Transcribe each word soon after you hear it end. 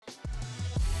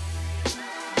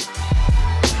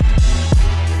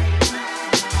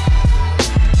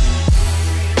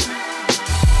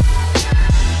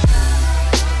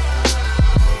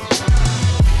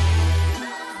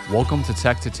Welcome to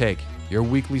Tech to Take, your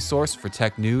weekly source for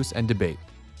tech news and debate.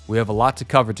 We have a lot to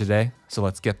cover today, so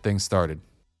let's get things started.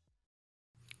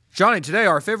 Johnny, today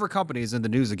our favorite company is in the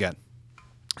news again.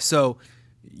 So,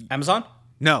 Amazon?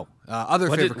 No, other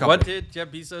favorite company. What did Jeff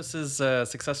Bezos'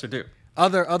 successor do?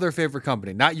 Other favorite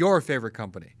company, not your favorite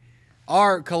company.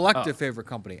 Our collective favorite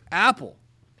company, Apple,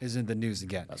 is in the news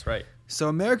again. That's right. So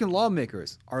American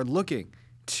lawmakers are looking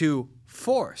to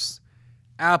force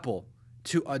Apple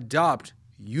to adopt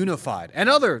unified, and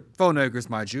other phone makers,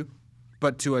 mind you,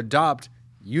 but to adopt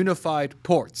unified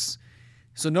ports.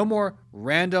 So no more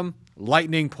random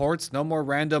Lightning ports, no more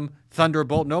random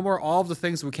Thunderbolt, no more all of the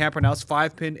things we can't pronounce,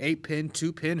 5-pin, 8-pin,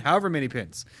 2-pin, however many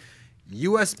pins.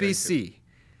 USB-C,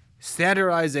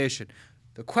 standardization.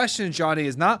 The question, Johnny,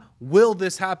 is not will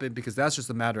this happen, because that's just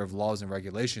a matter of laws and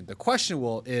regulation. The question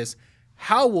is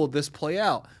how will this play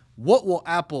out? What will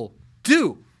Apple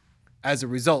do as a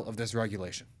result of this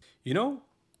regulation? You know,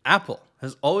 Apple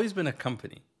has always been a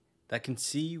company that can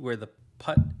see where the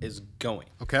putt is going.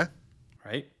 Okay.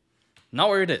 Right? Not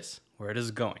where it is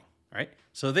going. Right?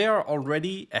 So they are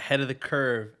already ahead of the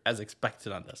curve as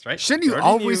expected on this, right? Shouldn't you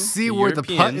always see where the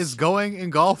putt is going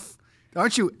in golf?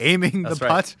 Aren't you aiming the putt?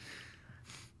 Right.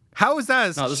 How is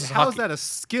that? How is that a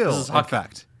skill? This is hockey. In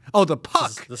fact. Oh, the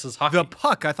puck. This is hockey. The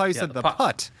puck. I thought you said the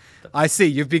putt. I see.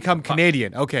 You've become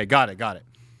Canadian. Okay, got it.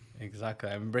 Exactly.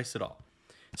 I've embraced it all.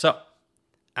 So,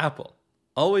 Apple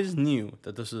always knew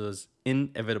that this was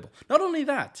inevitable. Not only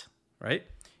that, right?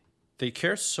 They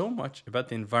care so much about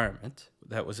the environment.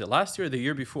 That was it last year or the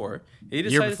year before. They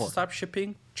decided to stop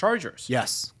shipping chargers.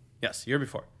 Yes, year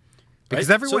before. Because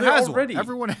everyone has one.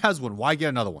 Everyone has one. Why get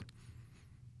another one?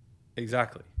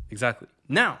 Exactly.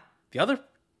 Now, the other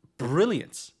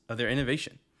brilliance of their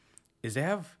innovation is they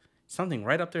have something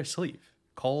right up their sleeve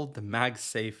called the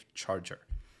MagSafe charger.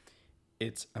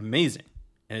 It's amazing.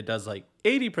 And it does like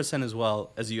 80% as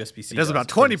well as USB-C. It does about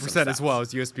 20% as well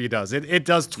as USB does. It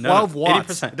does 12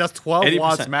 watts. 80%. It does 12 80%.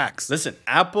 Watts max. Listen,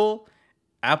 Apple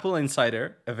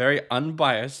Insider, a very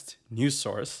unbiased news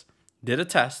source, did a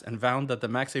test and found that the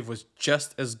MagSafe was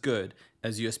just as good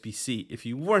as USB-C if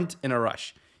you weren't in a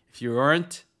rush.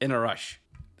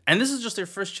 And this is just their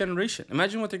first generation.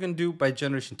 Imagine what they're going to do by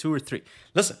generation 2 or 3.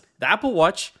 Listen, the Apple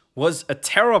Watch was a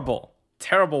terrible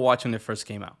watch when it first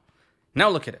came out. Now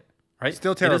look at it. Right?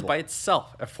 Still terrible. It is by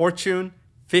itself a Fortune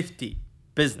 50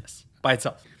 business by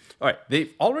itself. All right,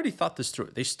 they've already thought this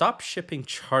through. They stopped shipping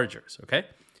chargers, okay?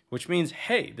 Which means,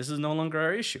 hey, this is no longer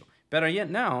our issue. Better yet,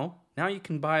 now you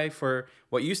can buy for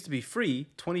what used to be free,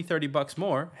 $20-$30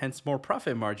 more, hence more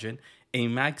profit margin, a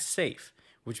MagSafe,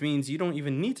 which means you don't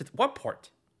even need to. What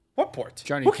port?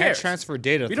 Johnny, Who you cares? Can't transfer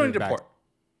data. You don't need a port.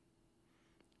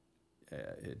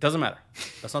 It doesn't matter.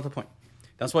 That's not the point.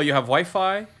 That's why you have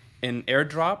Wi-Fi and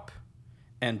AirDrop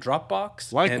and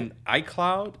Dropbox and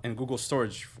iCloud and Google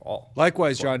Storage for all.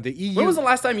 Likewise, John, the EU... When was the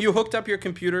last time you hooked up your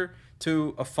computer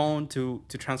to a phone to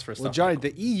transfer stuff? Well, Johnny,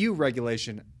 the EU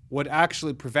regulation would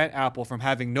actually prevent Apple from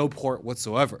having no port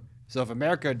whatsoever. So if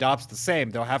America adopts the same,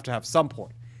 they'll have to have some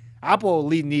port. Apple will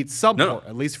need some port,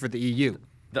 at least for the EU.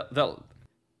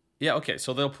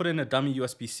 So they'll put in a dummy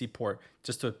USB-C port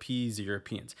just to appease the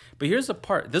Europeans. But here's the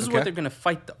part. This is what they're going to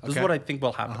fight, though. This is what I think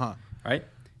will happen, right?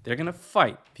 They're going to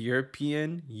fight the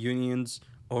European Union's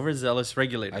overzealous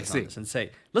regulators on this and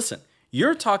say, listen,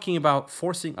 you're talking about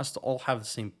forcing us to all have the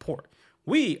same port.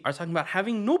 We are talking about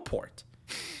having no port.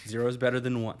 0 is better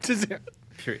than 1.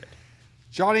 Period.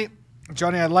 Johnny,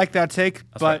 I like that take,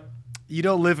 but you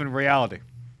don't live in reality.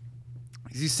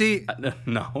 You see,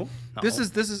 no. This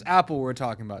is Apple we're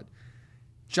talking about.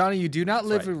 Johnny, you do not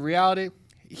live in reality.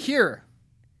 Here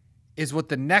is what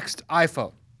the next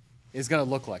iPhone is going to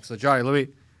look like. So, Johnny, let me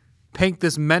paint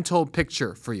this mental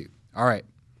picture for you. All right.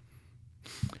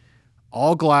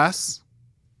 All glass,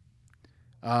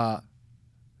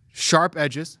 sharp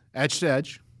edges, edge to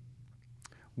edge,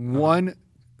 one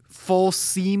full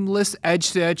seamless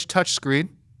edge to edge touchscreen.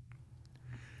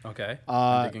 Okay.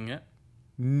 I'm digging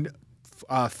it.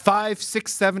 5,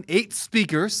 6, 7, 8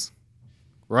 speakers,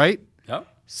 right? Yep.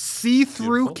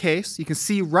 See-through case. You can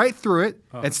see right through it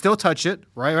and still touch it,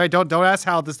 right? Don't ask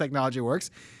how this technology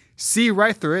works. See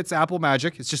right through it. It's Apple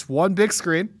magic. It's just one big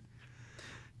screen.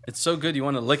 It's so good you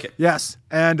want to lick it. Yes.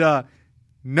 And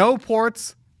no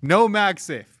ports, no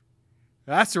MagSafe.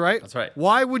 That's right.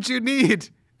 Why would you need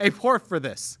a port for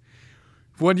this?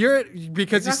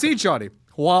 Because you see, Johnny,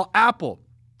 while Apple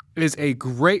is a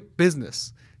great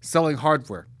business selling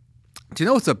hardware, do you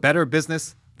know what's a better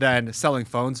business than selling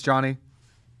phones, Johnny?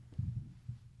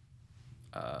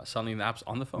 selling the apps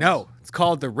on the phone. No, it's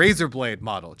called the razor blade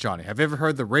model, Johnny. Have you ever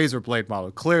heard the razor blade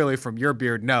model? Clearly from your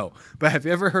beard, no. But have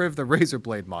you ever heard of the razor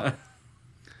blade model?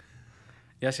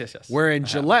 Yes. Wherein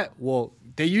Gillette,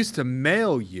 they used to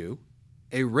mail you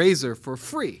a razor for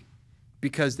free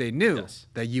because they knew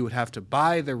that you would have to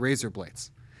buy the razor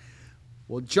blades.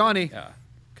 Well, Johnny,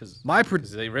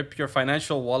 because they rip your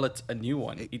financial wallet a new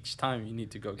one each time you need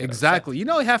to go get exactly. You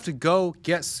have to go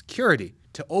get security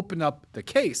to open up the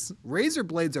case. Razor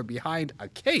blades are behind a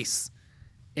case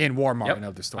in Walmart and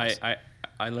other stores.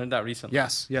 I learned that recently.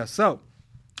 Yes. So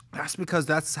that's because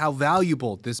that's how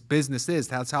valuable this business is.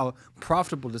 That's how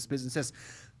profitable this business is.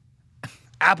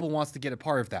 Apple wants to get a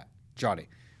part of that, Johnny.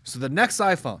 So the next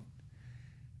iPhone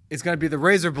is going to be the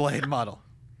razor blade model.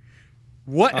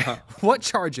 What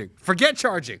charging? Forget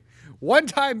charging.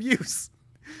 One-time use.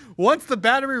 Once the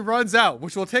battery runs out,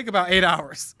 which will take about 8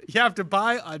 hours, you have to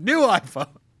buy a new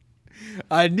iPhone.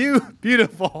 A new,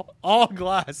 beautiful,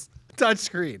 all-glass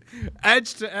touchscreen,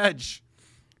 edge-to-edge,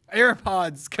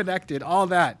 AirPods connected, all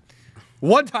that.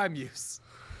 One-time use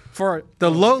for the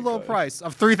low price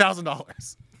of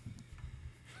 $3,000.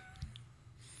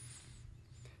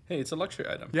 Hey, it's a luxury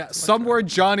item. Yeah, somewhere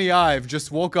Johnny Ive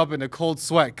just woke up in a cold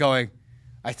sweat going,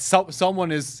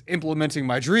 someone is implementing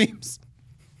my dreams.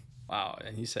 Wow,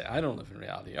 and you say, I don't live in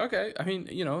reality. Okay, I mean,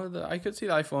 I could see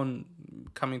the iPhone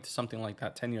coming to something like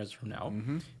that 10 years from now.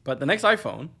 Mm-hmm. But the next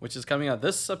iPhone, which is coming out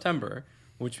this September,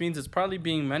 which means it's probably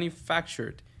being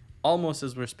manufactured almost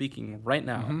as we're speaking right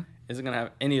now, isn't going to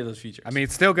have any of those features. I mean,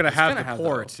 it's still going to have the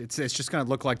port. It's just going to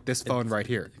look like this phone right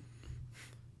here.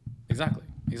 Exactly.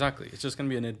 It's just going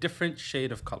to be in a different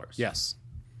shade of colors. Yes.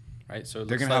 Right? So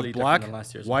they're going to have black,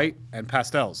 white, and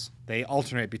pastels. They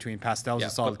alternate between pastels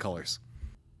and solid colors.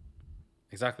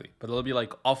 Exactly. But it'll be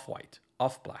like off-white,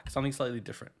 off-black, something slightly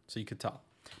different, so you could tell.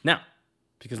 Now,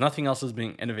 because nothing else is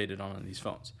being innovated on these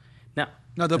phones. Now,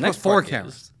 no, they'll put 4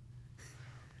 cameras.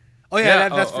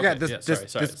 Forget.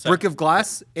 This brick of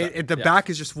glass, the back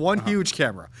is just one huge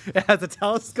camera. It has a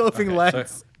telescoping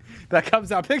lens that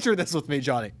comes out. Picture this with me,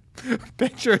 Johnny.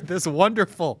 Picture this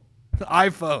wonderful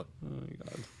iPhone. Oh, my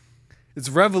God. It's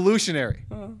revolutionary.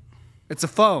 It's a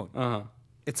phone.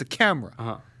 It's a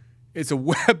camera. It's a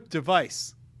web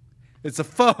device. It's a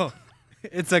phone.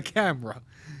 It's a camera.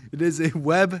 It is a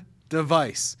web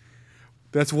device.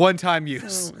 That's one-time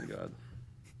use. Oh, my God.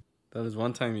 That is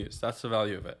one-time use. That's the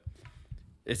value of it.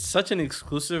 It's such an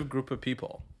exclusive group of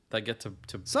people that get to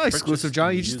It's not exclusive,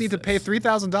 Johnny. You just need to pay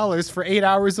 $3,000 for 8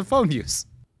 hours of phone use.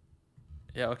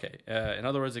 Yeah, okay. In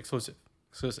other words, exclusive.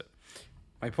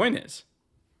 My point is,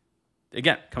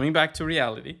 again, coming back to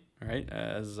reality, right?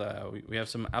 As we have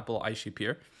some Apple iSheep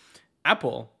here.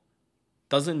 Apple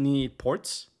doesn't need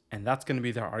ports, and that's going to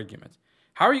be their argument.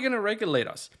 How are you going to regulate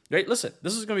us? Right? Listen,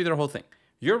 this is going to be their whole thing.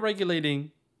 You're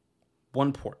regulating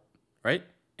one port, right?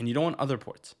 And you don't want other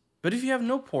ports. But if you have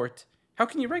no port, how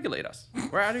can you regulate us?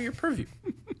 We're out of your purview.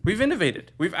 We've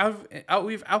innovated.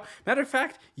 Matter of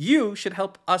fact, you should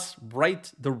help us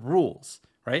write the rules,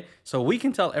 right? So we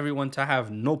can tell everyone to have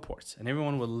no ports, and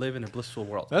everyone will live in a blissful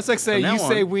world. That's like saying you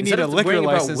say we need a liquor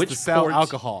license to sell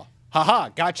alcohol. Haha,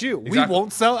 got you. Exactly. We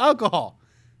won't sell alcohol.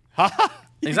 Haha.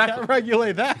 You can't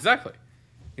regulate that.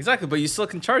 Exactly, but you still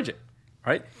can charge it,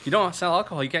 right? You don't sell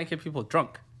alcohol, you can't get people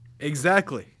drunk.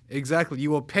 Exactly. You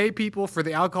will pay people for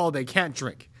the alcohol they can't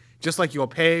drink, just like you will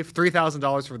pay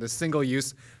 $3,000 for this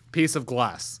single-use piece of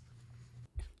glass.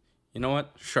 You know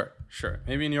what? Sure.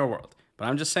 Maybe in your world. But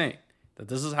I'm just saying that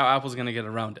this is how Apple's going to get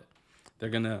around it. They're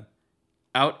going to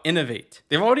out-innovate.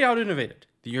 They've already out-innovated.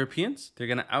 The Europeans, they're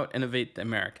going to out-innovate the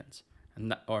Americans,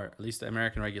 or at least the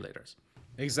American regulators.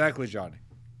 Exactly, Johnny.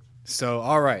 So,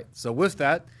 all right. So with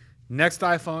that, next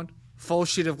iPhone, full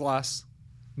sheet of glass,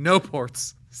 no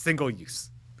ports, single use.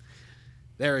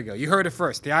 There we go. You heard it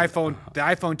first. The iPhone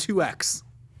 2X.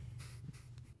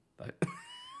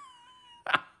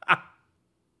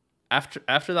 After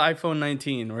the iPhone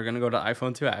 19, we're going to go to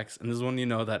iPhone 2X, and this is when you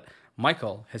know that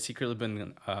Michael has secretly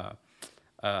been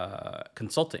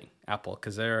consulting Apple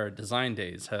because their design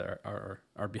days are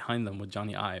behind them with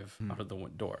Johnny Ive out of the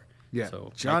door. Yeah,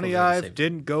 so Johnny Ive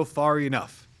didn't go far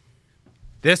enough.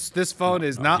 This phone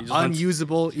is not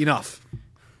unusable enough.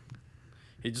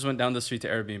 He just went down the street to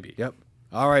Airbnb. Yep.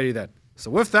 Alrighty then. So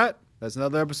with that, that's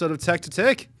another episode of Tech to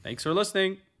Take. Thanks for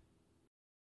listening.